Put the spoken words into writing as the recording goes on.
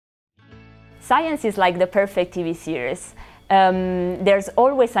Science is like the perfect TV series. There's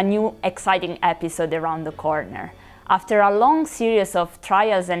always a new exciting episode around the corner. After a long series of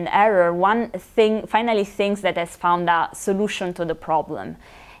trials and error, one finally thinks that has found a solution to the problem.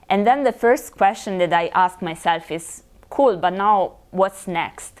 And then the first question that I ask myself is, cool, but now what's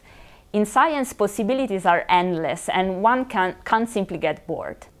next? In science, possibilities are endless, and one can't simply get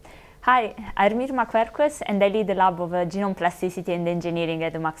bored. Hi, I'm Irma Querques, and I lead the lab of genome plasticity and engineering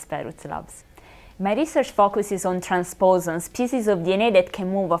at the Max Perutz Labs. My research focuses on transposons, pieces of DNA that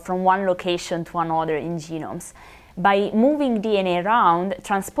can move from one location to another in genomes. By moving DNA around,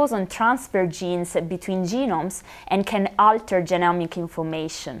 transposons transfer genes between genomes and can alter genomic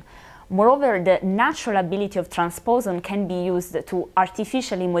information. Moreover, the natural ability of transposon can be used to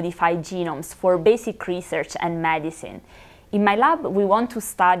artificially modify genomes for basic research and medicine. In my lab, we want to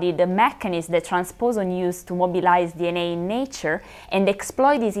study the mechanism that transposons use to mobilize DNA in nature and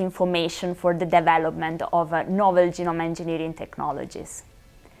exploit this information for the development of novel genome engineering technologies.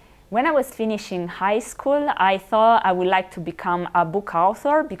 When I was finishing high school, I thought I would like to become a book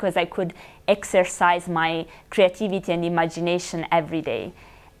author because I could exercise my creativity and imagination every day.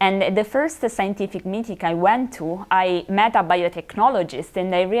 And at the first scientific meeting I went to, I met a biotechnologist,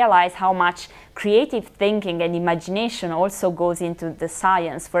 and I realized how much creative thinking and imagination also goes into the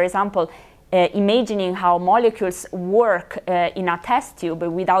science. For example, imagining how molecules work in a test tube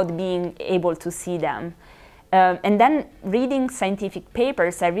without being able to see them. And then reading scientific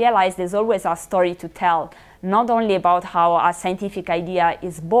papers, I realized there's always a story to tell, not only about how a scientific idea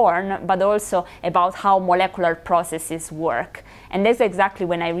is born, but also about how molecular processes work. And that's exactly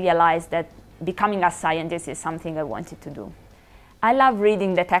when I realized that becoming a scientist is something I wanted to do. I love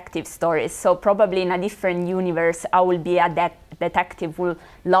reading detective stories, so probably in a different universe I will be a detective who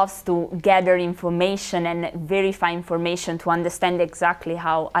loves to gather information and verify information to understand exactly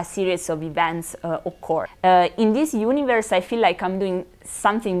how a series of events occur. In this universe, I feel like I'm doing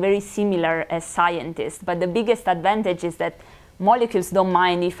something very similar as scientist, but the biggest advantage is that molecules don't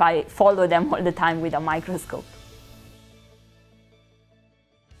mind if I follow them all the time with a microscope.